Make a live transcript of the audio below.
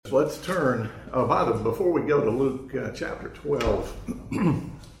Let's turn, before we go to Luke chapter 12,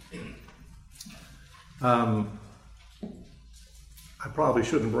 I probably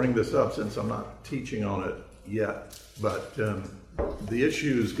shouldn't bring this up since I'm not teaching on it yet, but the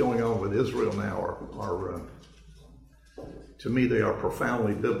issues going on with Israel now are to me, they are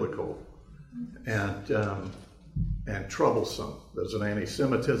profoundly biblical and troublesome. There's an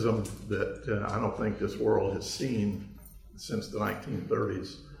anti-Semitism that I don't think this world has seen since the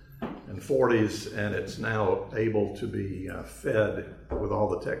 1930s and 40s, and it's now able to be fed with all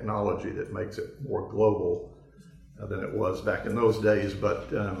the technology that makes it more global than it was back in those days.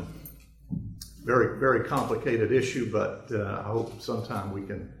 But very, very complicated issue, but I hope sometime we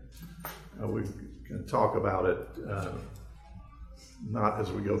can talk about it, not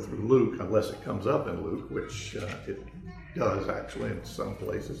as we go through Luke, unless it comes up in Luke, which it does actually in some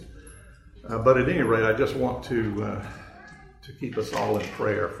places. But at any rate, I just want to keep us all in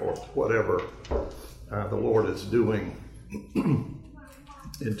prayer for whatever the Lord is doing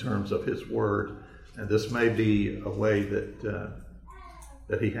in terms of His Word. And this may be a way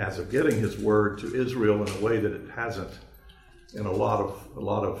that He has of getting His Word to Israel in a way that it hasn't in a lot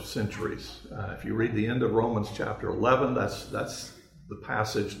of centuries. If you read the end of Romans chapter 11, that's the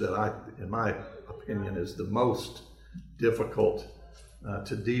passage that in my opinion, is the most difficult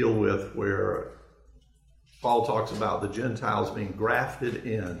to deal with, where Paul talks about the Gentiles being grafted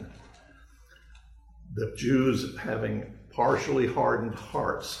in, the Jews having partially hardened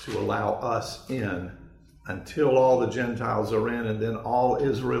hearts to allow us in until all the Gentiles are in, and then all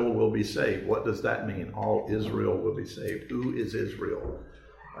Israel will be saved. What does that mean? All Israel will be saved. Who is Israel?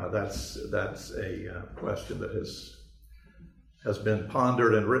 That's a question that has been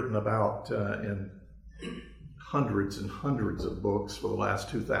pondered and written about in hundreds and hundreds of books for the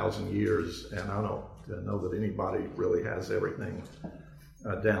last 2,000 years, and I don't know that anybody really has everything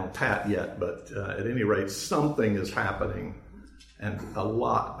down pat yet, but at any rate, something is happening, and a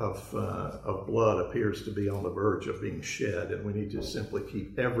lot of blood appears to be on the verge of being shed, and we need to simply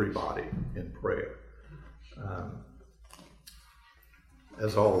keep everybody in prayer,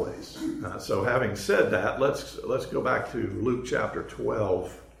 as always. So having said that, let's go back to Luke chapter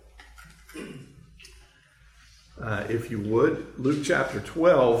 12. If you would, Luke chapter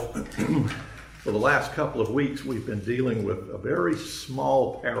 12, for the last couple of weeks we've been dealing with a very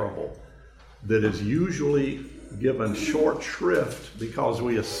small parable that is usually given short shrift because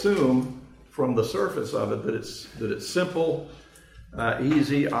we assume from the surface of it that it's simple,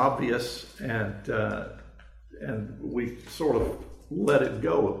 easy, obvious, and we sort of let it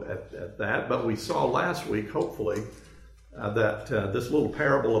go at that. But we saw last week, hopefully, that this little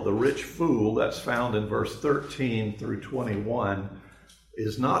parable of the rich fool that's found in verse 13 through 21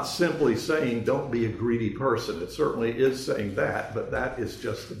 is not simply saying don't be a greedy person. It certainly is saying that, but that is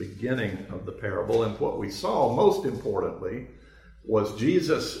just the beginning of the parable. And what we saw most importantly was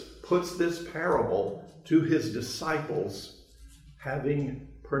Jesus puts this parable to his disciples, having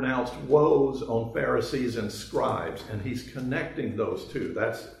pronounced woes on Pharisees and scribes, and he's connecting those two.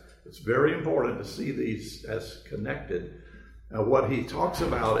 It's very important to see these as connected. What he talks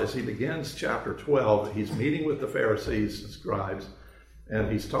about as he begins chapter 12, he's meeting with the Pharisees and scribes, and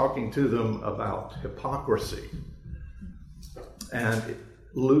he's talking to them about hypocrisy. And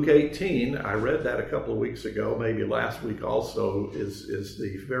Luke 18, I read that a couple of weeks ago, maybe last week also, is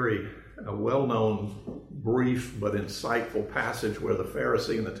the very well-known, brief but insightful passage where the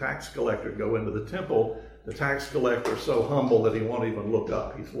Pharisee and the tax collector go into the temple. The tax collector is so humble that he won't even look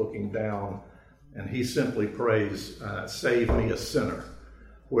up. He's looking down, and he simply prays, "Save me, a sinner."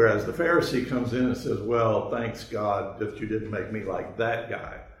 Whereas the Pharisee comes in and says, "Well, thanks God that you didn't make me like that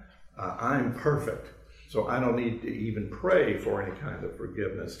guy. I'm perfect, so I don't need to even pray for any kind of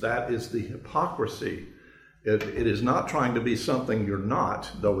forgiveness." That is the hypocrisy. It is not trying to be something you're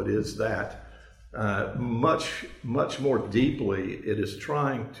not, though it is that. Much more deeply, it is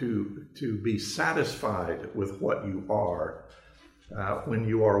trying to be satisfied with what you are when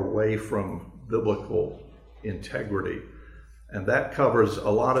you are away from biblical integrity. And that covers a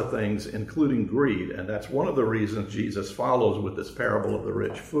lot of things, including greed. And that's one of the reasons Jesus follows with this parable of the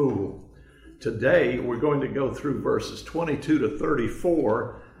rich fool. Today, we're going to go through verses 22 to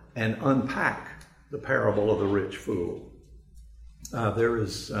 34 and unpack the parable of the rich fool. There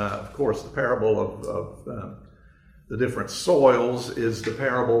is, of course, the parable of the different soils is the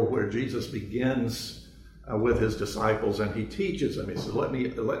parable where Jesus begins with his disciples, and he teaches them. He says, let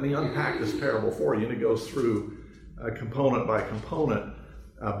me unpack this parable for you. And he goes through component by component.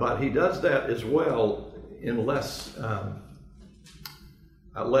 But he does that as well in less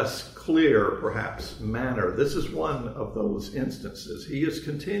less clear, perhaps, manner. This is one of those instances. He is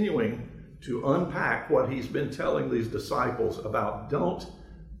continuing to unpack what he's been telling these disciples about don't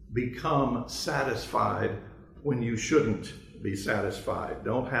become satisfied when you shouldn't be satisfied.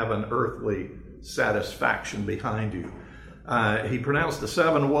 Don't have an earthly satisfaction behind you. He pronounced the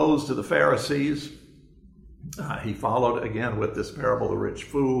 7 woes to the Pharisees. He followed again with this parable of the rich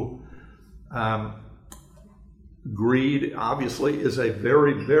fool. Greed, obviously, is a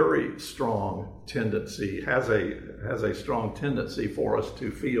very, very strong tendency, has a strong tendency for us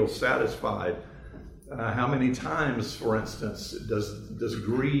to feel satisfied. How many times, for instance, does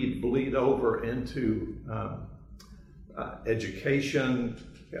greed bleed over into education,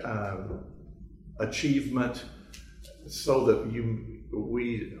 achievement, so that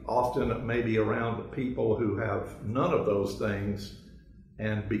we often may be around people who have none of those things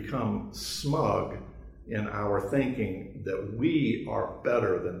and become smug in our thinking that we are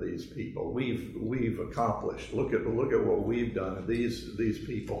better than these people. We've accomplished. Look at what we've done, and these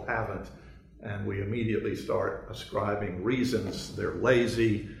people haven't. And we immediately start ascribing reasons. They're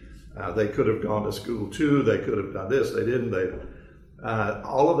lazy. They could have gone to school too. They could have done this. They didn't.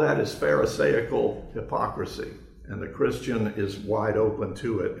 All of that is Pharisaical hypocrisy. And the Christian is wide open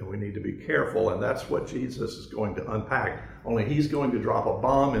to it, and we need to be careful. And that's what Jesus is going to unpack. Only he's going to drop a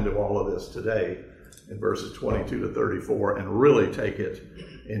bomb into all of this today in verses 22 to 34 and really take it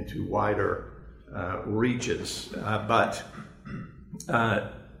into wider reaches. But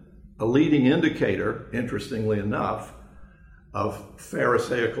a leading indicator, interestingly enough, of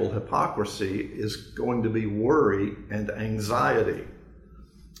Pharisaical hypocrisy is going to be worry and anxiety.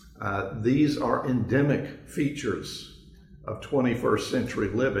 These are endemic features of 21st century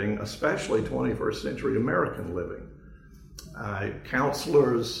living, especially 21st century American living.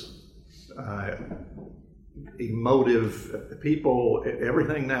 Counselors, emotive people,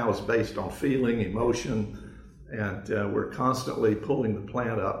 everything now is based on feeling, emotion, and we're constantly pulling the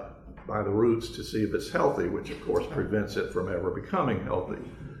plant up by the roots to see if it's healthy, which of course prevents it from ever becoming healthy,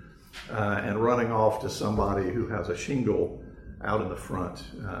 and running off to somebody who has a shingle out in the front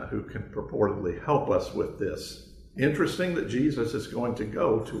who can purportedly help us with this. Interesting that Jesus is going to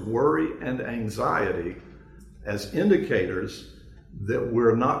go to worry and anxiety as indicators that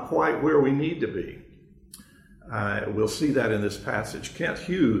we're not quite where we need to be. We'll see that in this passage. Kent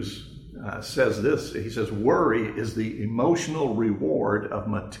Hughes says this. He says, worry is the emotional reward of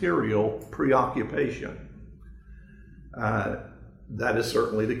material preoccupation. That is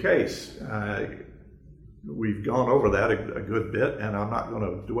certainly the case. We've gone over that a good bit, and I'm not going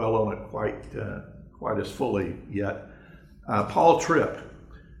to dwell on it quite as fully yet. Paul Tripp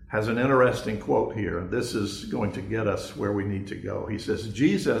has an interesting quote here, and this is going to get us where we need to go. He says,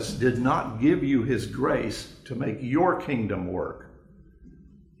 Jesus did not give you his grace to make your kingdom work.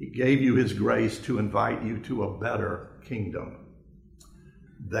 He gave you his grace to invite you to a better kingdom.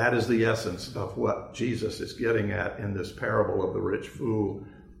 That is the essence of what Jesus is getting at in this parable of the rich fool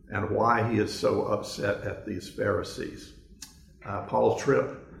and why he is so upset at these Pharisees. Paul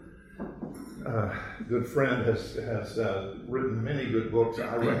Tripp, good friend, has written many good books.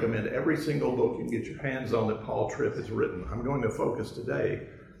 I recommend every single book you can get your hands on that Paul Tripp has written. I'm going to focus today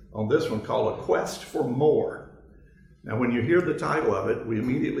on this one called A Quest for More. Now, when you hear the title of it, we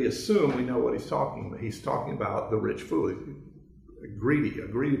immediately assume we know what he's talking about. He's talking about the rich fool, a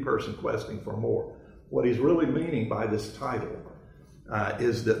greedy person questing for more. What he's really meaning by this title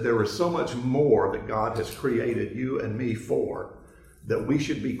is that there is so much more that God has created you and me for, that we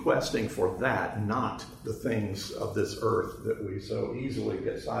should be questing for that, not the things of this earth that we so easily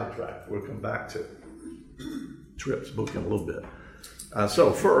get sidetracked. We'll come back to Tripp's book in a little bit.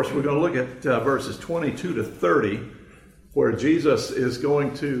 So first, we're going to look at verses 22 to 30, where Jesus is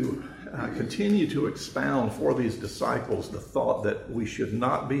going to continue to expound for these disciples the thought that we should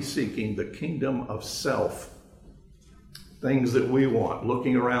not be seeking the kingdom of self, things that we want,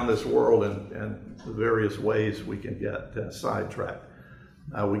 looking around this world and the various ways we can get sidetracked.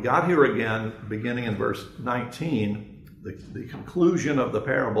 We got here again, beginning in verse 19, the conclusion of the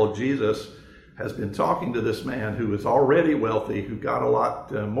parable. Jesus has been talking to this man who is already wealthy, who got a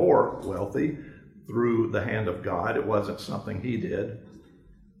lot more wealthy through the hand of God. It wasn't something he did.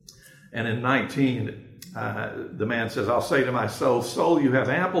 And in 19, the man says, I'll say to my soul, soul, you have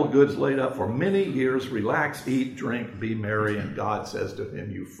ample goods laid up for many years. Relax, eat, drink, be merry. And God says to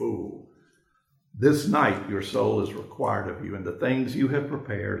him, you fool, this night your soul is required of you, and the things you have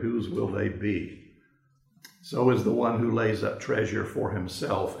prepared, whose will they be? So is the one who lays up treasure for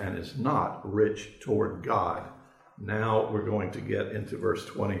himself and is not rich toward God. Now we're going to get into verse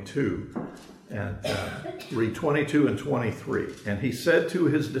 22 and read 22 and 23. And he said to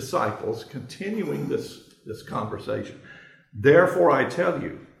his disciples, continuing this conversation, "Therefore I tell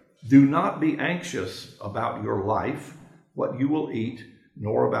you, do not be anxious about your life, what you will eat,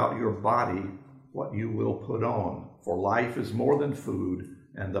 nor about your body, what you will put on. For life is more than food,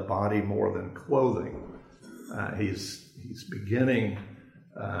 and the body more than clothing." He's beginning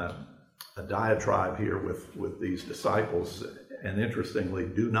a diatribe here with these disciples. And interestingly,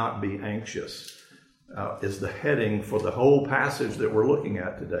 "do not be anxious" is the heading for the whole passage that we're looking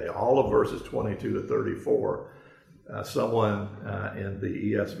at today. All of verses 22 to 34. Someone in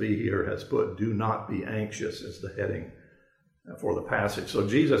the ESV here has put "do not be anxious" as the heading for the passage. So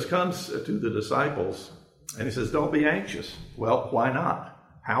Jesus comes to the disciples and he says, "Don't be anxious." Well, why not?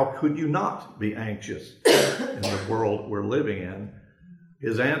 How could you not be anxious in the world we're living in?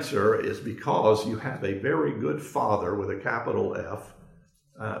 His answer is because you have a very good Father with a capital F,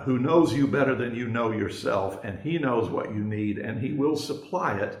 who knows you better than you know yourself, and he knows what you need, and he will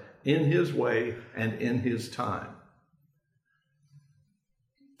supply it in his way and in his time.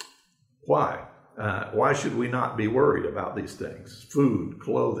 Why? Why should we not be worried about these things? Food,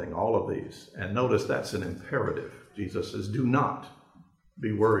 clothing, all of these. And notice that's an imperative. Jesus says, do not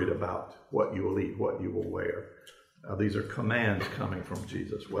be worried about what you will eat, what you will wear. These are commands coming from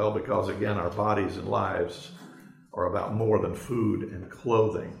Jesus. Well, because again, our bodies and lives are about more than food and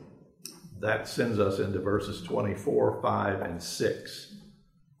clothing. That sends us into verses 24, 5, and 6.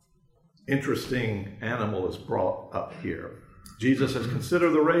 Interesting animal is brought up here. Jesus says, "Consider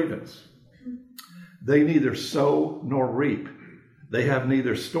the ravens. They neither sow nor reap. They have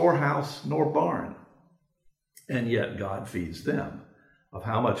neither storehouse nor barn. And yet God feeds them. Of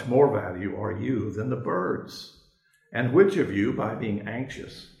how much more value are you than the birds? And which of you, by being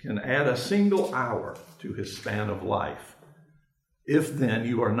anxious, can add a single hour to his span of life? If then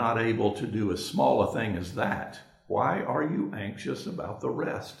you are not able to do as small a thing as that, why are you anxious about the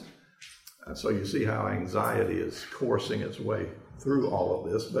rest?" And so you see how anxiety is coursing its way through all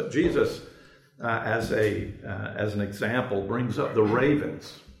of this. But Jesus, as an example, brings up the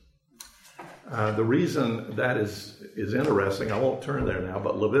ravens. The reason that is interesting, I won't turn there now,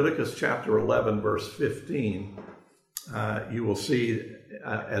 but Leviticus chapter 11, verse 15, you will see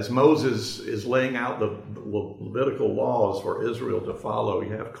as Moses is laying out the Levitical laws for Israel to follow,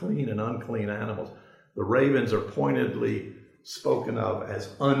 you have clean and unclean animals. The ravens are pointedly spoken of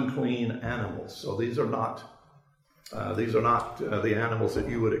as unclean animals. So these are not the animals that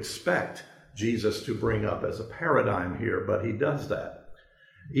you would expect Jesus to bring up as a paradigm here, but he does that.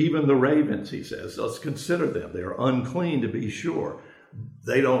 Even the ravens, he says, let's consider them. They are unclean to be sure.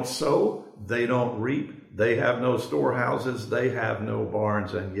 They don't sow, they don't reap, they have no storehouses, they have no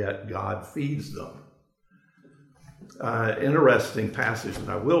barns, and yet God feeds them. Interesting passage that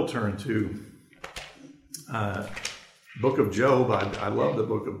I will turn to. Book of Job. I love the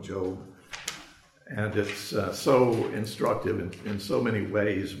book of Job. And it's so instructive in so many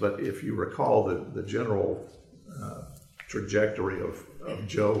ways. But if you recall the general trajectory of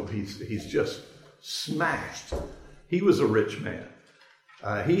Job, he's just smashed. He was a rich man.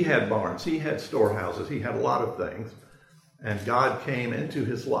 He had barns, he had storehouses, he had a lot of things. And God came into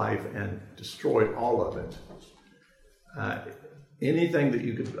his life and destroyed all of it. Anything that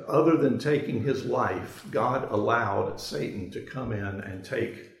you could, other than taking his life, God allowed Satan to come in and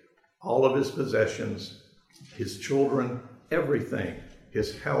take all of his possessions, his children, everything,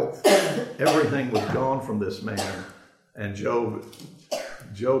 his health, everything was gone from this man. And Job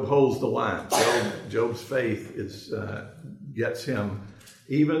holds the line. Job's faith gets him,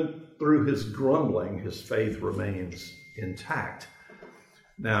 even through his grumbling, his faith remains intact.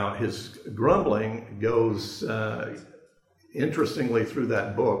 Now, his grumbling goes interestingly through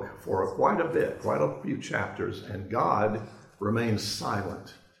that book for quite a few chapters, and God remains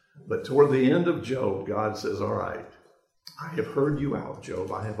silent. But toward the end of Job, God says, all right, I have heard you out,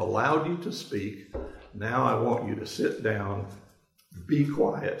 Job. I have allowed you to speak. Now I want you to sit down, be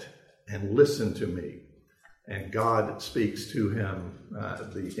quiet, and listen to me. And God speaks to him.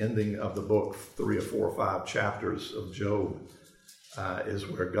 The ending of the book, 3 or 4 or 5 chapters of Job, is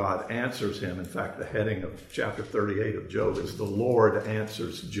where God answers him. In fact, the heading of chapter 38 of Job is "The Lord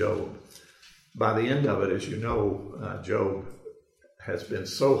Answers Job." By the end of it, as you know, Job has been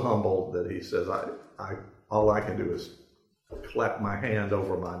so humbled that he says, all I can do is clap my hand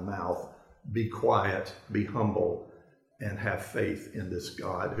over my mouth, be quiet, be humble, and have faith in this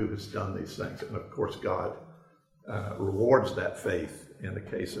God who has done these things. And of course, God rewards that faith in the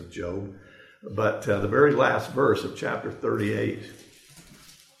case of Job. But the very last verse of chapter 38,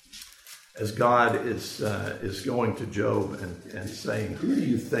 as God is going to Job and saying, who do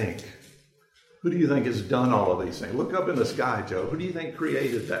you think? Who do you think has done all of these things? Look up in the sky, Job. Who do you think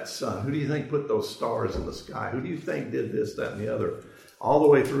created that sun? Who do you think put those stars in the sky? Who do you think did this, that, and the other? All the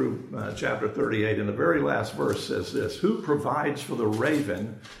way through chapter 38, and the very last verse says this: who provides for the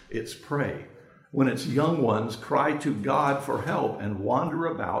raven its prey, when its young ones cry to God for help and wander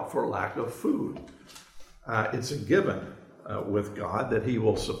about for lack of food? It's a given with God that he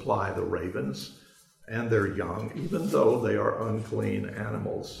will supply the ravens and their young, even though they are unclean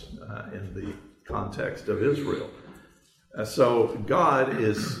animals in the context of Israel. So God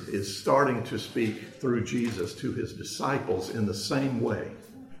is starting to speak through Jesus to his disciples in the same way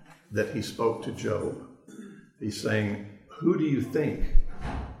that he spoke to Job. He's saying, who do you think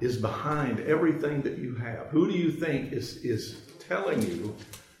is behind everything that you have? Who do you think is telling you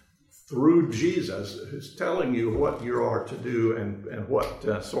through Jesus, who's telling you what you are to do and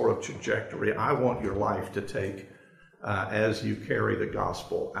what sort of trajectory I want your life to take as you carry the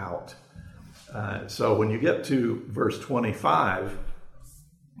gospel out? So when you get to verse 25,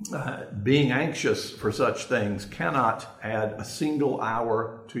 being anxious for such things cannot add a single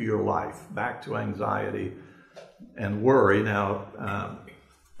hour to your life. Back to anxiety and worry. Now,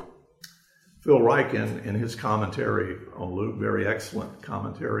 Phil Ryken, in his commentary on Luke, very excellent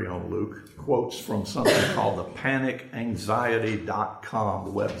commentary on Luke, quotes from something called the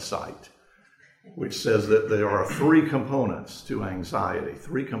panicanxiety.com website, which says that there are three components to anxiety,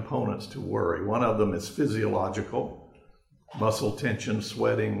 three components to worry. One of them is physiological: muscle tension,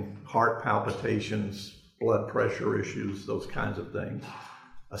 sweating, heart palpitations, blood pressure issues, those kinds of things.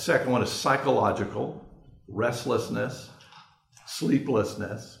 A second one is psychological: restlessness,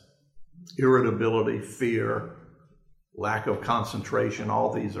 sleeplessness, irritability, fear, lack of concentration.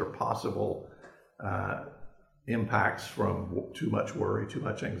 All these are possible impacts from too much worry, too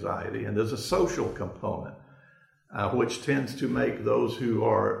much anxiety. And there's a social component, which tends to make those who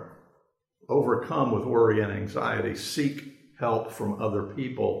are overcome with worry and anxiety seek help from other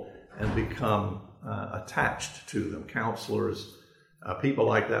people and become attached to them, counselors, people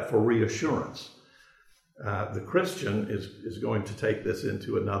like that, for reassurance. The Christian is going to take this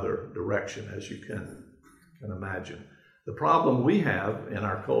into another direction, as you can imagine. The problem we have in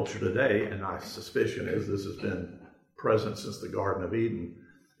our culture today, and my suspicion is this has been present since the Garden of Eden,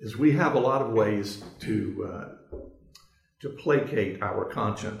 is we have a lot of ways to placate our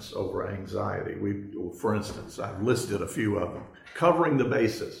conscience over anxiety. For instance, I've listed a few of them. Covering the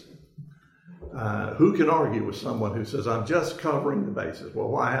bases. Who can argue with someone who says, I'm just covering the bases? Well,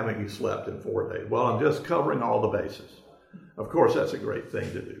 why haven't you slept in 4 days? Well, I'm just covering all the bases. Of course, that's a great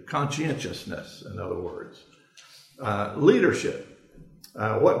thing to do. Conscientiousness, in other words. Leadership.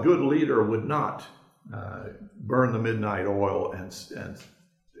 What good leader would not burn the midnight oil and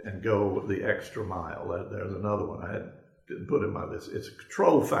go the extra mile? There's another one I didn't put in my list. It's a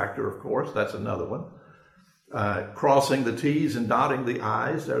control factor, of course. That's another one. Crossing the T's and dotting the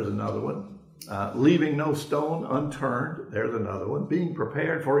I's. There's another one. Leaving no stone unturned. There's another one. Being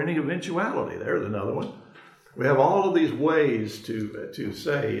prepared for any eventuality. There's another one. We have all of these ways to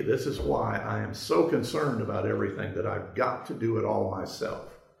say, this is why I am so concerned about everything that I've got to do it all myself.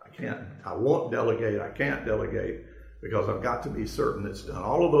 I won't delegate, I can't delegate, because I've got to be certain it's done.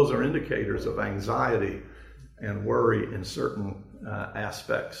 All of those are indicators of anxiety and worry in certain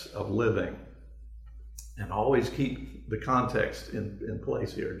aspects of living. And always keep the context in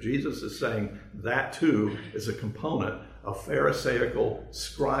place here. Jesus is saying that too is a component of Pharisaical,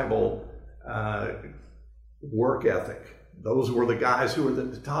 scribal work ethic. Those were the guys who were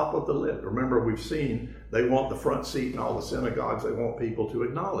at the top of the list. Remember, we've seen they want the front seat in all the synagogues. They want people to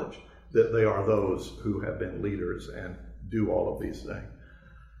acknowledge that they are those who have been leaders and do all of these things.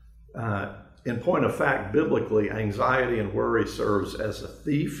 In point of fact, biblically, anxiety and worry serves as a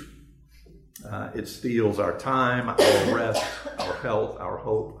thief. It steals our time, our rest, our health, our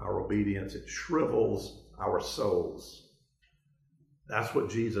hope, our obedience. It shrivels our souls. That's what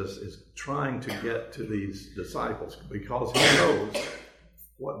Jesus is trying to get to these disciples, because he knows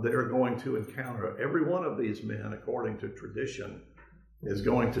what they're going to encounter. Every one of these men, according to tradition, is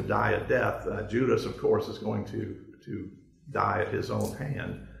going to die a death. Judas, of course, is going to die at his own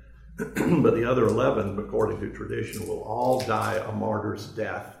hand. But the other 11, according to tradition, will all die a martyr's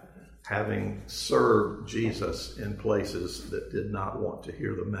death, having served Jesus in places that did not want to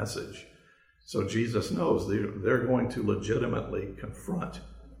hear the message. So Jesus knows they're going to legitimately confront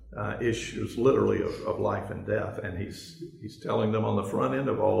issues literally of life and death. And he's telling them on the front end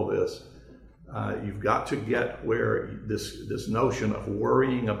of all of this, you've got to get where this notion of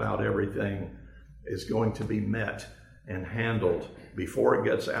worrying about everything is going to be met and handled before it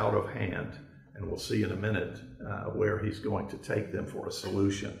gets out of hand. And we'll see in a minute where he's going to take them for a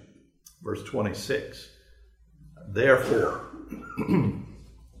solution. Verse 26. Therefore,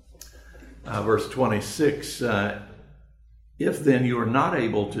 verse 26, if then you are not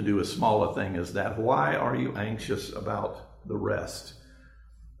able to do as small a thing as that, why are you anxious about the rest?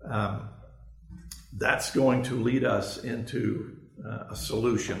 That's going to lead us into a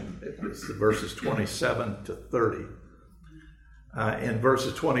solution. It's the verses 27 to 30. In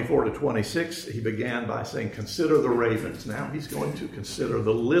verses 24 to 26, he began by saying, consider the ravens. Now he's going to consider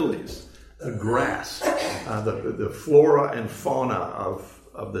the lilies, the grass, the flora and fauna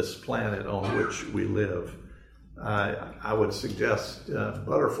of this planet on which we live. I would suggest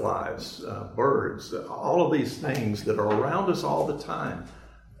butterflies, birds, all of these things that are around us all the time.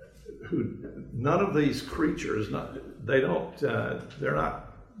 None of these creatures, they're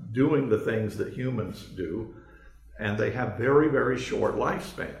not doing the things that humans do. And they have very, very short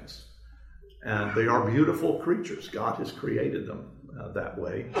lifespans. And they are beautiful creatures. God has created them that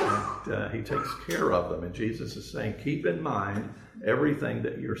way. And he takes care of them. And Jesus is saying, keep in mind everything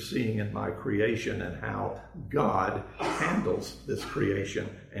that you're seeing in my creation and how God handles this creation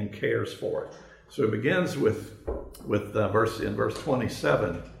and cares for it. So it begins with verse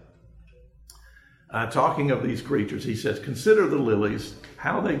 27. Talking of these creatures, he says, consider the lilies,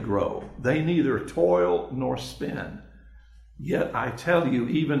 how they grow. They neither toil nor spin. Yet I tell you,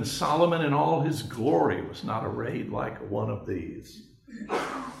 even Solomon in all his glory was not arrayed like one of these.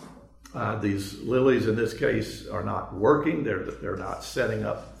 These lilies in this case are not working. They're not setting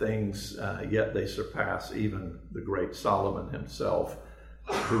up things, yet they surpass even the great Solomon himself,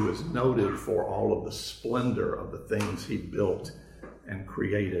 who is noted for all of the splendor of the things he built and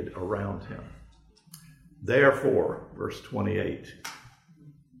created around him. Therefore, verse 28,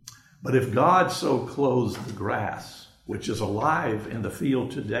 but if God so clothes the grass, which is alive in the field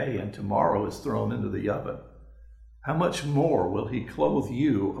today and tomorrow is thrown into the oven, how much more will he clothe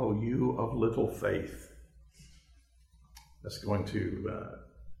you, O you of little faith? That's going to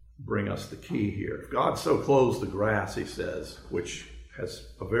bring us the key here. If God so clothes the grass, he says, which has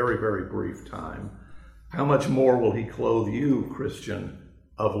a very, very brief time, how much more will he clothe you, Christian,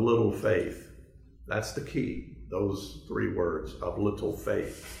 of little faith? That's the key, those three words, of little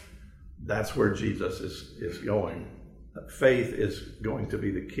faith. That's where Jesus is going. Faith is going to be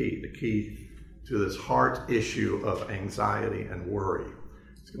the key to this heart issue of anxiety and worry.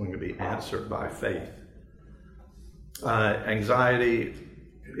 It's going to be answered by faith. Anxiety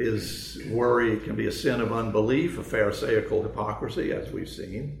worry can be a sin of unbelief, a pharisaical hypocrisy, as we've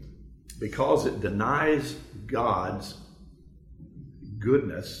seen, because it denies God's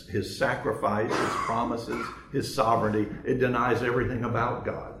goodness, his sacrifice, his promises, his sovereignty. It denies everything about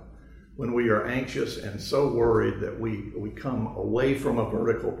God. When we are anxious and so worried that we come away from a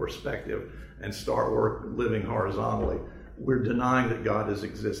vertical perspective and start living horizontally, we're denying that God is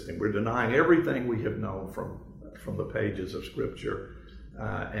existing. We're denying everything we have known from the pages of Scripture.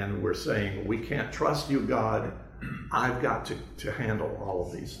 And we're saying, we can't trust you, God. I've got to handle all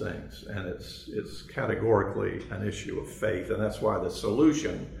of these things. And it's categorically an issue of faith. And that's why the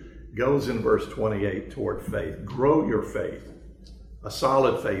solution goes in verse 28 toward faith. Grow your faith. A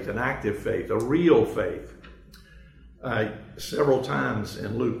solid faith, an active faith, a real faith. Several times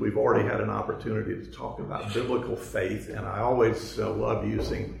in Luke, we've already had an opportunity to talk about biblical faith. And I always love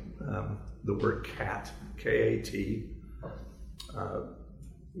using the word cat, K-A-T.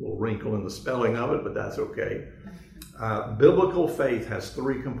 Little wrinkle in the spelling of it, but that's okay. Biblical faith has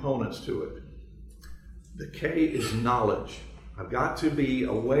three components to it. The K is knowledge. I've got to be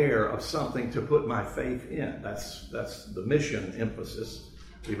aware of something to put my faith in. That's the mission emphasis,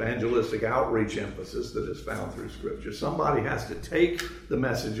 the evangelistic outreach emphasis that is found through Scripture. Somebody has to take the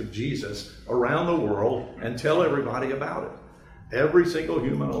message of Jesus around the world and tell everybody about it. Every single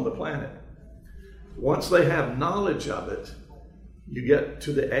human on the planet. Once they have knowledge of it, you get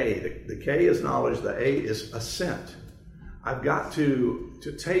to the A. The K is knowledge. The A is assent. I've got to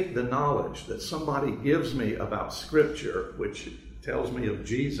take the knowledge that somebody gives me about Scripture, which tells me of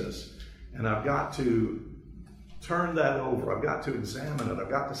Jesus, and I've got to turn that over. I've got to examine it. I've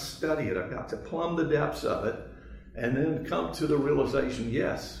got to study it. I've got to plumb the depths of it, and then come to the realization,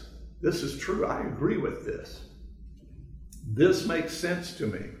 yes, this is true. I agree with this. This makes sense to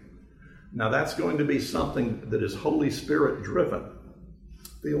me. Now, that's going to be something that is Holy Spirit driven.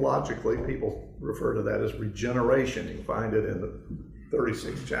 Theologically, people refer to that as regeneration. You can find it in the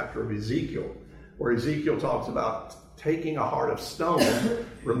 36th chapter of Ezekiel, where Ezekiel talks about taking a heart of stone,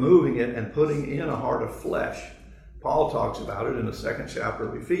 removing it, and putting in a heart of flesh. Paul talks about it in the 2nd chapter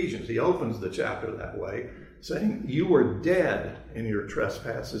of Ephesians. He opens the chapter that way, saying, you were dead in your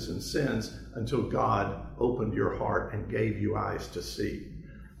trespasses and sins until God opened your heart and gave you eyes to see.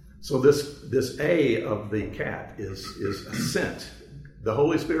 So this A of the cat is assent. The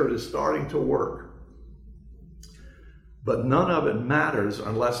Holy Spirit is starting to work. But none of it matters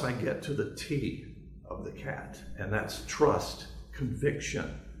unless I get to the T of the cat, and that's trust,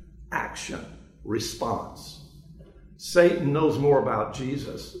 conviction, action, response. Satan knows more about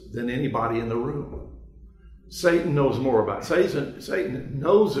Jesus than anybody in the room. Satan knows more about Satan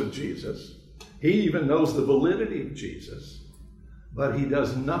knows of Jesus. He even knows the validity of Jesus, but he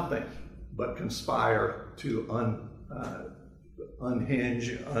does nothing but conspire to unhinge,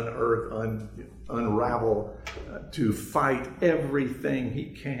 unearth, unravel, to fight everything he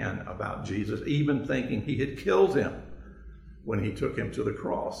can about Jesus, even thinking he had killed him when he took him to the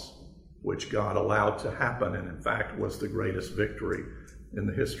cross, which God allowed to happen, and in fact was the greatest victory in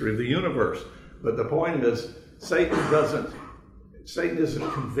the history of the universe. But the point is, Satan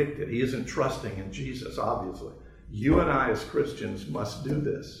isn't convicted. He isn't trusting in Jesus, obviously. You and I as Christians must do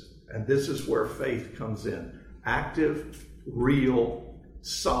this, and this is where faith comes in. Active, real,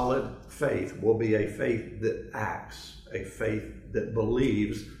 solid faith will be a faith that acts, a faith that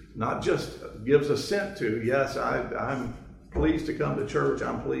believes, not just gives assent to. Yes, I'm pleased to come to church.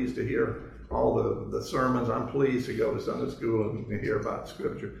 I'm pleased to hear all the sermons. I'm pleased to go to Sunday school and hear about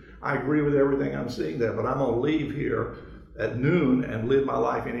Scripture. I agree with everything I'm seeing there, but I'm going to leave here at noon and live my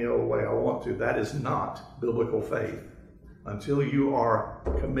life any old way I want to. That is not biblical faith. Until you are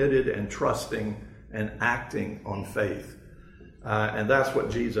committed and trusting and acting on faith. And that's what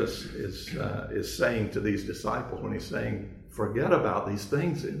Jesus is saying to these disciples when he's saying, forget about these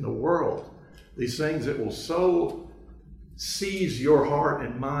things in the world. These things that will so seize your heart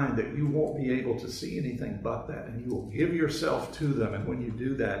and mind that you won't be able to see anything but that. And you will give yourself to them. And when you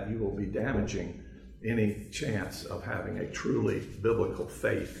do that, you will be damaging any chance of having a truly biblical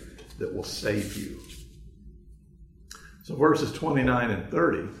faith that will save you. So verses 29 and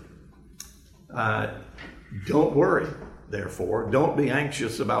 30, don't worry, therefore. Don't be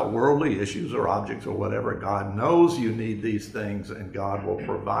anxious about worldly issues or objects or whatever. God knows you need these things, and God will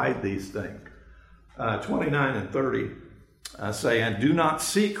provide these things. 29 and 30 say, and do not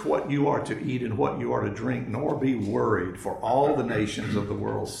seek what you are to eat and what you are to drink, nor be worried, for all the nations of the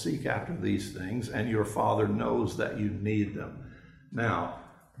world seek after these things, and your Father knows that you need them. Now,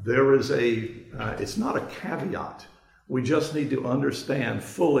 there is it's not a caveat. We just need to understand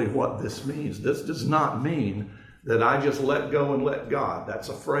fully what this means. This does not mean that I just let go and let God. That's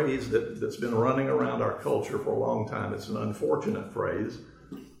a phrase that's been running around our culture for a long time. It's an unfortunate phrase.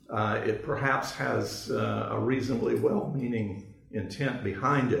 It perhaps has a reasonably well-meaning intent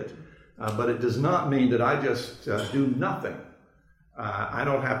behind it, but it does not mean that I just do nothing. I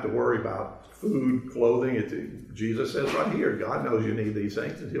don't have to worry about food, clothing. Jesus says right here, God knows you need these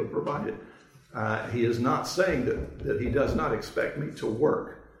things and he'll provide it. He is not saying that he does not expect me to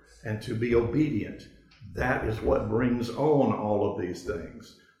work and to be obedient. That is what brings on all of these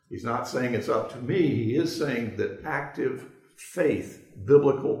things. He's not saying it's up to me. He is saying that active faith,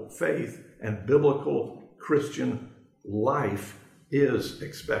 biblical faith, and biblical Christian life is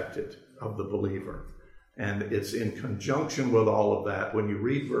expected of the believer. And it's in conjunction with all of that. When you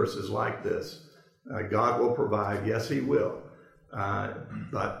read verses like this, God will provide. Yes, he will.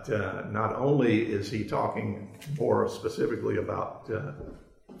 But not only is he talking more specifically about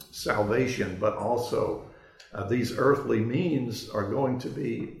salvation, but also these earthly means are going to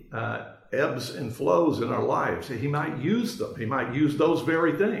be ebbs and flows in our lives. He might use them. He might use those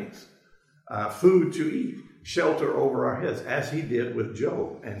very things. Food to eat, shelter over our heads, as he did with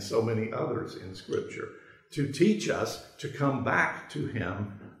Job and so many others in Scripture, to teach us to come back to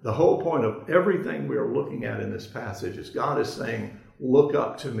him. The whole point of everything we are looking at in this passage is God is saying, look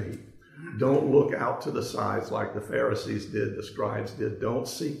up to me. Don't look out to the sides like the Pharisees did, the scribes did. Don't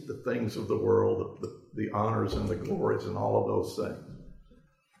seek the things of the world, the honors and the glories and all of those things.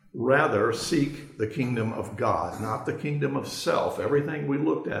 Rather, seek the kingdom of God, not the kingdom of self. Everything we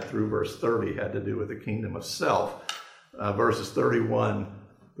looked at through verse 30 had to do with the kingdom of self. Verses 31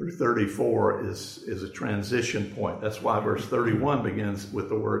 through 34 is a transition point. That's why verse 31 begins with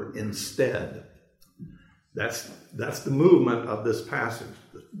the word instead. That's the movement of this passage.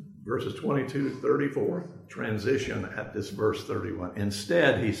 Verses 22 to 34 transition at this verse 31.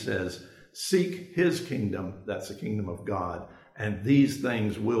 Instead, he says, seek his kingdom, that's the kingdom of God, and these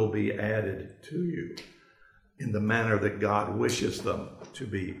things will be added to you in the manner that God wishes them to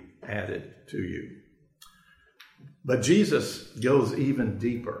be added to you. But Jesus goes even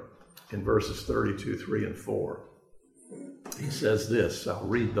deeper in verses 32, 3, and 4. He says this, I'll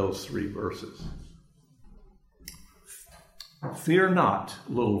read those three verses. Fear not,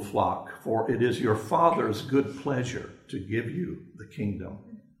 little flock, for it is your Father's good pleasure to give you the kingdom.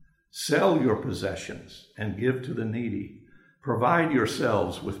 Sell your possessions and give to the needy. Provide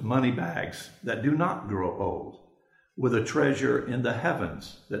yourselves with money bags that do not grow old, with a treasure in the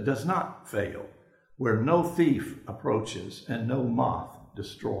heavens that does not fail, where no thief approaches and no moth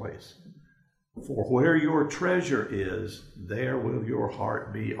destroys. For where your treasure is, there will your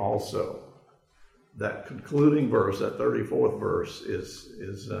heart be also. That concluding verse, that 34th verse, is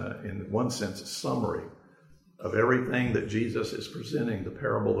in one sense a summary of everything that Jesus is presenting the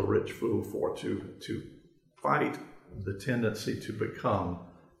parable of the rich fool for, to fight the tendency to become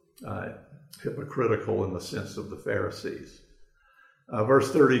hypocritical in the sense of the Pharisees.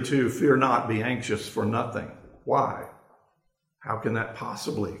 Verse 32, fear not, be anxious for nothing. Why? How can that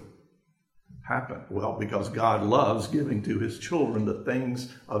possibly happen? Well, because God loves giving to his children the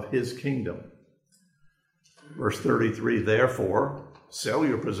things of his kingdom. Verse 33, therefore, sell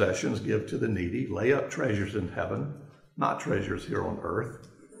your possessions, give to the needy, lay up treasures in heaven, not treasures here on earth.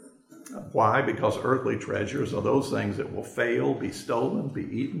 Why? Because earthly treasures are those things that will fail, be stolen, be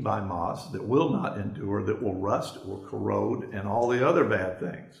eaten by moths, that will not endure, that will rust, will corrode, and all the other bad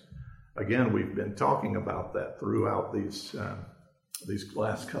things. Again, we've been talking about that throughout these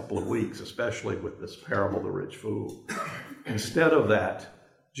last couple of weeks, especially with this parable of the rich fool. Instead of that,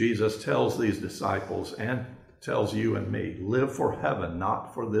 Jesus tells these disciples and tells you and me, live for heaven,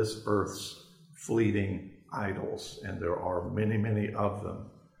 not for this earth's fleeting idols. And there are many, many of them.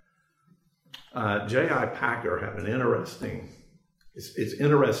 J.I. Packer had an interesting, it's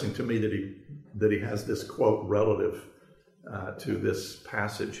interesting to me that he has this quote relative to this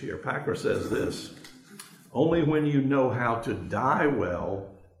passage here. Packer says this, only when you know how to die well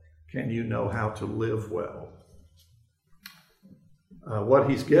can you know how to live well. What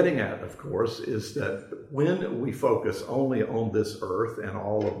he's getting at, of course, is that when we focus only on this earth and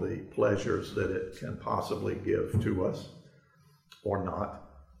all of the pleasures that it can possibly give to us, or not,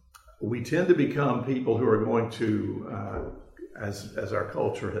 we tend to become people who are going to, as our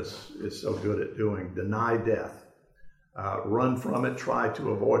culture is so good at doing, deny death, run from it, try to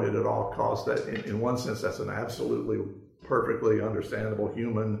avoid it at all costs. That, in one sense, that's an absolutely perfectly understandable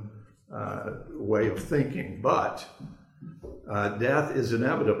human way of thinking, but death is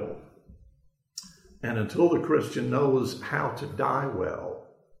inevitable. And until the Christian knows how to die well,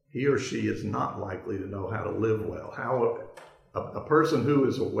 he or she is not likely to know how to live well. How a person who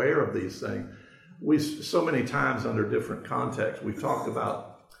is aware of these things, so many times under different contexts, we've talked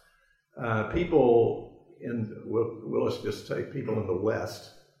about people let's just take people in the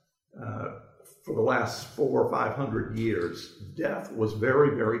West. For the last 400 or 500 years, death was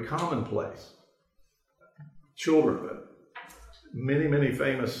very, very commonplace. Children, many, many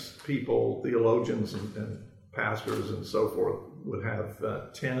famous people, theologians and pastors and so forth, would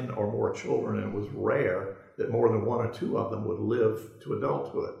have 10 or more children, and it was rare that more than one or two of them would live to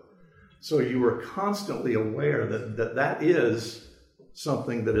adulthood. So you were constantly aware that is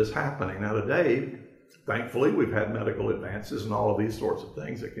something that is happening. Now today, thankfully, we've had medical advances and all of these sorts of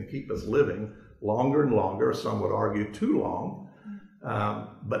things that can keep us living longer and longer. Some would argue too long.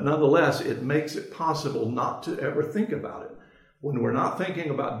 But nonetheless, it makes it possible not to ever think about it. When we're not thinking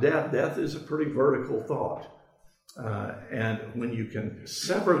about death, death is a pretty vertical thought. And when you can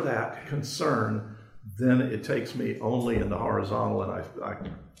sever that concern, then it takes me only in the horizontal, and I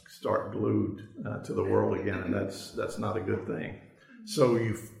start glued to the world again, and that's not a good thing. So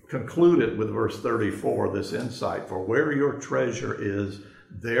you've concluded with verse 34, this insight, for where your treasure is,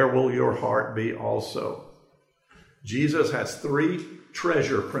 there will your heart be also. Jesus has three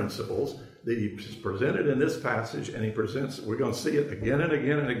treasure principles that he presented in this passage, and he presents, we're going to see it again and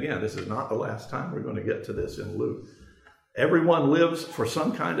again and again. This is not the last time we're going to get to this in Luke. Everyone lives for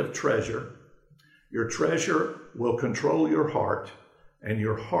some kind of treasure. Your treasure will control your heart, and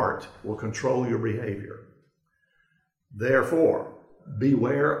your heart will control your behavior. Therefore,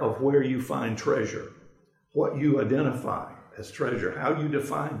 beware of where you find treasure, what you identify as treasure, how you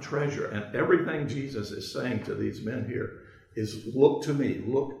define treasure. And everything Jesus is saying to these men here is look to me,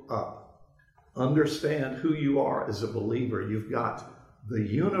 look up. Understand who you are as a believer. You've got the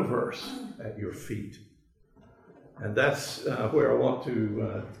universe at your feet. And that's where I want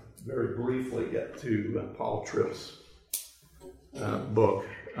to very briefly get to Paul Tripp's book.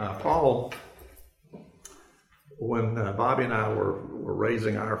 Paul, when Bobby and I were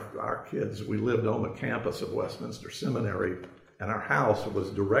raising our kids, we lived on the campus of Westminster Seminary, and our house was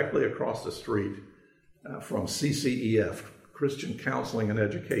directly across the street from CCEF, Christian Counseling and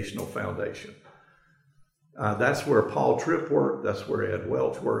Educational Foundation. That's where Paul Tripp worked. That's where Ed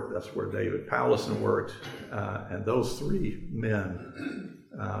Welch worked. That's where David Powlison worked. And those three men,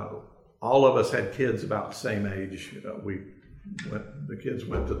 all of us had kids about the same age. The kids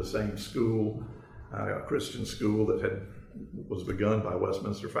went to the same school, a Christian school that was begun by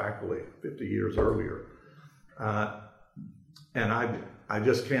Westminster faculty 50 years earlier. And I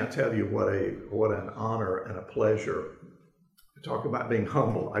just can't tell you what an honor and a pleasure. Talk about being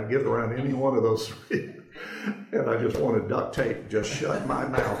humble. I'd get around any one of those three, and I just want to duct tape, just shut my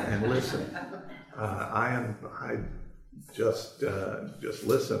mouth and listen. I just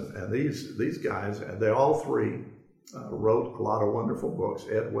listen. And these guys, and they all three wrote a lot of wonderful books.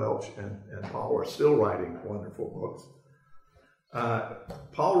 Ed Welch and Paul are still writing wonderful books.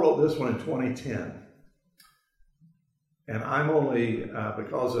 Paul wrote this one in 2010, and I'm only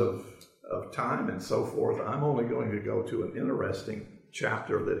because of time and so forth, I'm only going to go to an interesting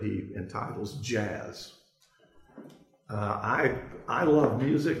chapter that he entitles Jazz. I love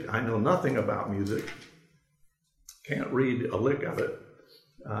music. I know nothing about music. Can't read a lick of it.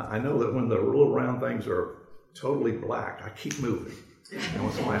 I know that when the little round things are totally black, I keep moving. And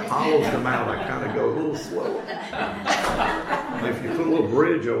when somebody hollows them out, I kind of go a little slow. And if you put a little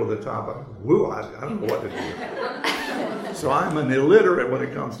bridge over the top, I don't know what to do. So I'm an illiterate when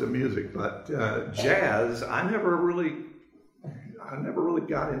it comes to music, but jazz, I never really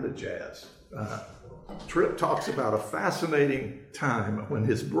got into jazz. Tripp talks about a fascinating time when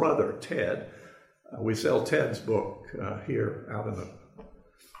his brother, Ted, we sell Ted's book here out in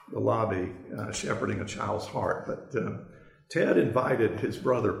the lobby, Shepherding a Child's Heart, but Ted invited his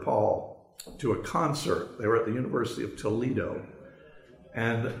brother Paul to a concert. They were at the University of Toledo.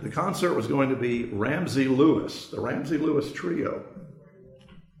 And the concert was going to be Ramsey Lewis, the Ramsey Lewis Trio.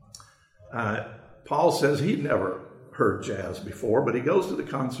 Paul says he'd never heard jazz before, but he goes to the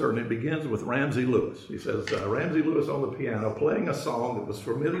concert and it begins with Ramsey Lewis. He says, Ramsey Lewis on the piano playing a song that was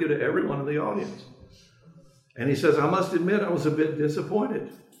familiar to everyone in the audience. And he says, I must admit I was a bit disappointed.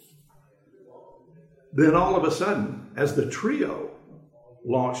 Then all of a sudden, as the trio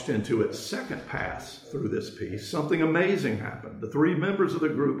launched into its second pass through this piece, something amazing happened. The three members of the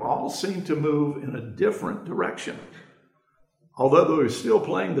group all seemed to move in a different direction. Although they were still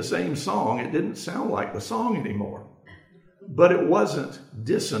playing the same song, it didn't sound like the song anymore. But it wasn't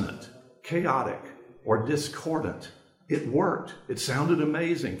dissonant, chaotic, or discordant. It worked. It sounded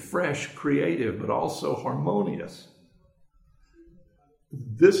amazing, fresh, creative, but also harmonious.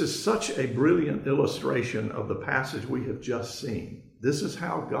 This is such a brilliant illustration of the passage we have just seen. This is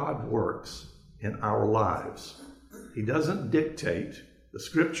how God works in our lives. He doesn't dictate. The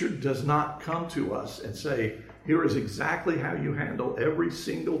scripture does not come to us and say, here is exactly how you handle every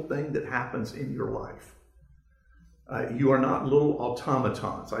single thing that happens in your life. You are not little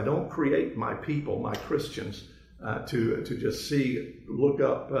automatons. I don't create my people, my Christians, to just look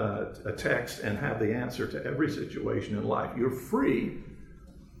up a text and have the answer to every situation in life. You're free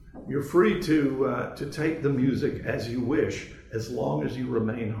to take the music as you wish, as long as you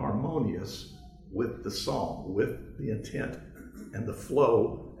remain harmonious with the song, with the intent and the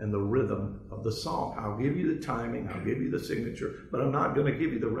flow and the rhythm of the song. I'll give you the timing, I'll give you the signature, but I'm not going to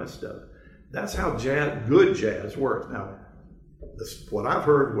give you the rest of it. That's how good jazz works. Now, what I've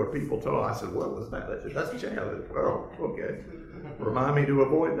heard where people told, I said, what was that? I said, that's jazz. I said, well, okay. Remind me to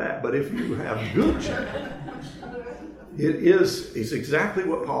avoid that. But if you have good jazz, it's exactly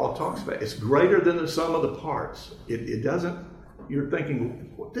what Paul talks about. It's greater than the sum of the parts. It doesn't, you're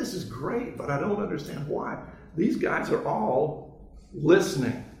thinking, well, this is great, but I don't understand why. These guys are all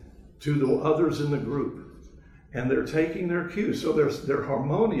listening to the others in the group, and they're taking their cues. So they're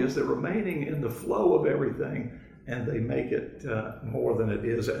harmonious, they're remaining in the flow of everything, and they make it more than it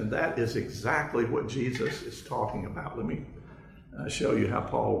is. And that is exactly what Jesus is talking about. Let me show you how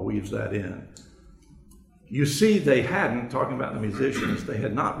Paul weaves that in. You see, they hadn't, talking about the musicians, they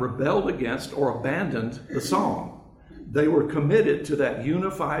had not rebelled against or abandoned the song. They were committed to that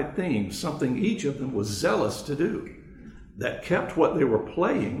unified theme, something each of them was zealous to do, that kept what they were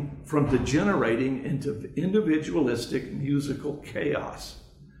playing from degenerating into individualistic musical chaos.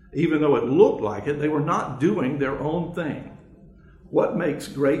 Even though it looked like it, they were not doing their own thing. What makes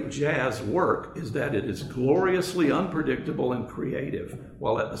great jazz work is that it is gloriously unpredictable and creative,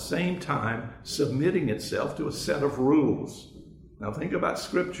 while at the same time submitting itself to a set of rules. Now think about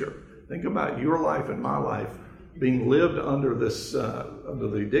Scripture. Think about your life and my life being lived under under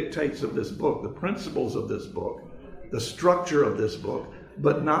the dictates of this book, the principles of this book, the structure of this book,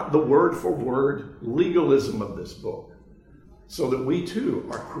 but not the word-for-word legalism of this book. So that we too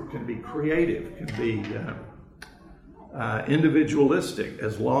can be creative, can be individualistic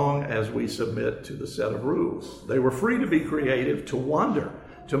as long as we submit to the set of rules. They were free to be creative, to wonder,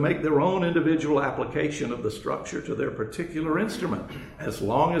 to make their own individual application of the structure to their particular instrument, as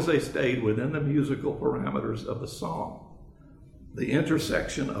long as they stayed within the musical parameters of the song. The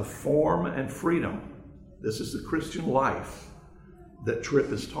intersection of form and freedom. This is the Christian life that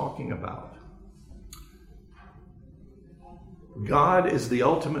Tripp is talking about. God is the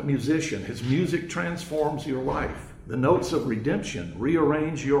ultimate musician. His music transforms your life. The notes of redemption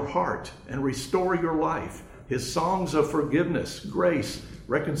rearrange your heart and restore your life. His songs of forgiveness, grace,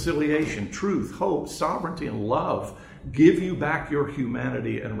 reconciliation, truth, hope, sovereignty, and love give you back your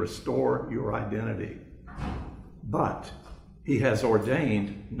humanity and restore your identity. But he has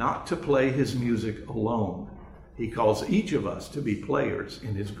ordained not to play his music alone. He calls each of us to be players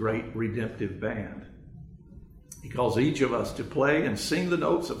in his great redemptive band. He calls each of us to play and sing the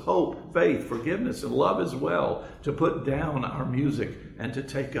notes of hope, faith, forgiveness, and love as well, to put down our music and to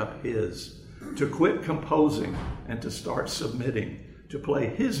take up his, to quit composing and to start submitting, to play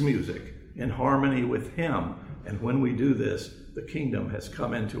his music in harmony with him. And when we do this, the kingdom has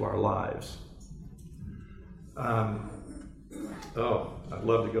come into our lives. I'd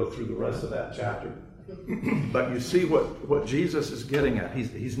love to go through the rest of that chapter. But you see what Jesus is getting at.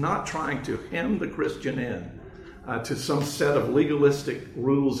 He's not trying to hem the Christian in to some set of legalistic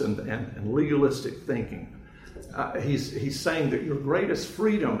rules and legalistic thinking. He's saying that your greatest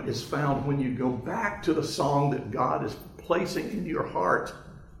freedom is found when you go back to the song that God is placing in your heart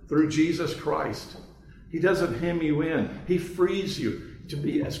through Jesus Christ. He doesn't hem you in. He frees you to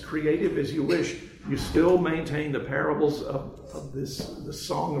be as creative as you wish. You still maintain the parables of the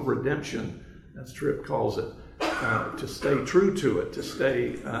song of redemption, as Tripp calls it, to stay true to it, to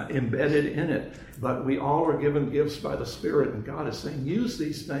stay embedded in it. But we all are given gifts by the Spirit, and God is saying, use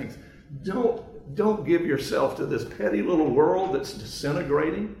these things. Don't give yourself to this petty little world that's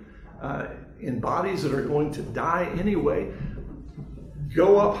disintegrating in bodies that are going to die anyway.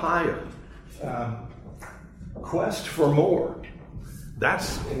 Go up higher. Quest for more.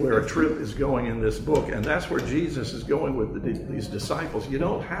 That's where Tripp is going in this book, and that's where Jesus is going with these disciples. You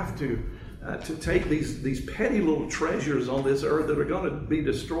don't have to take these petty little treasures on this earth that are going to be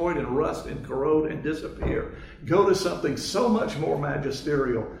destroyed and rust and corrode and disappear. Go to something so much more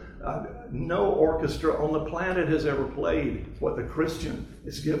magisterial. No orchestra on the planet has ever played what the Christian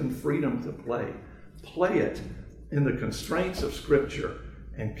is given freedom to play. Play it in the constraints of Scripture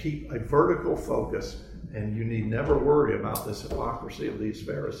and keep a vertical focus. And you need never worry about this hypocrisy of these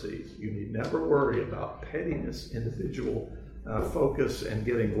Pharisees. You need never worry about pettiness, individual focus, and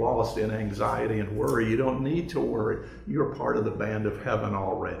getting lost in anxiety and worry. You don't need to worry. You're part of the band of heaven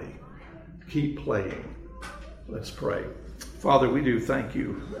already. Keep playing. Let's pray. Father, we do thank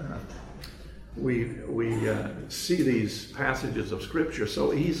you. We see these passages of Scripture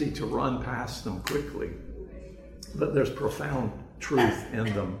so easy to run past them quickly, but there's profound truth in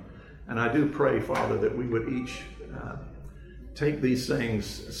them. And I do pray, Father, that we would each take these things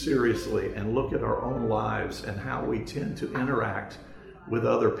seriously and look at our own lives and how we tend to interact with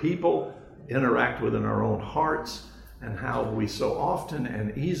other people, interact within our own hearts, and how we so often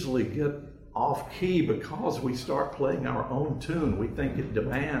and easily get off key because we start playing our own tune. We think it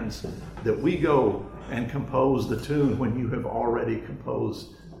demands that we go and compose the tune when you have already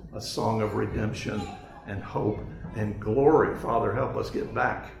composed a song of redemption and hope and glory. Father, help us get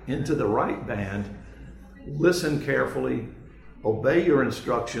back into the right band, listen carefully, obey your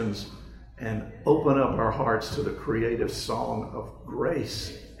instructions, and open up our hearts to the creative song of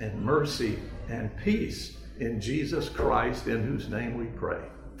grace and mercy and peace in Jesus Christ, in whose name we pray.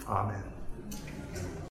 Amen.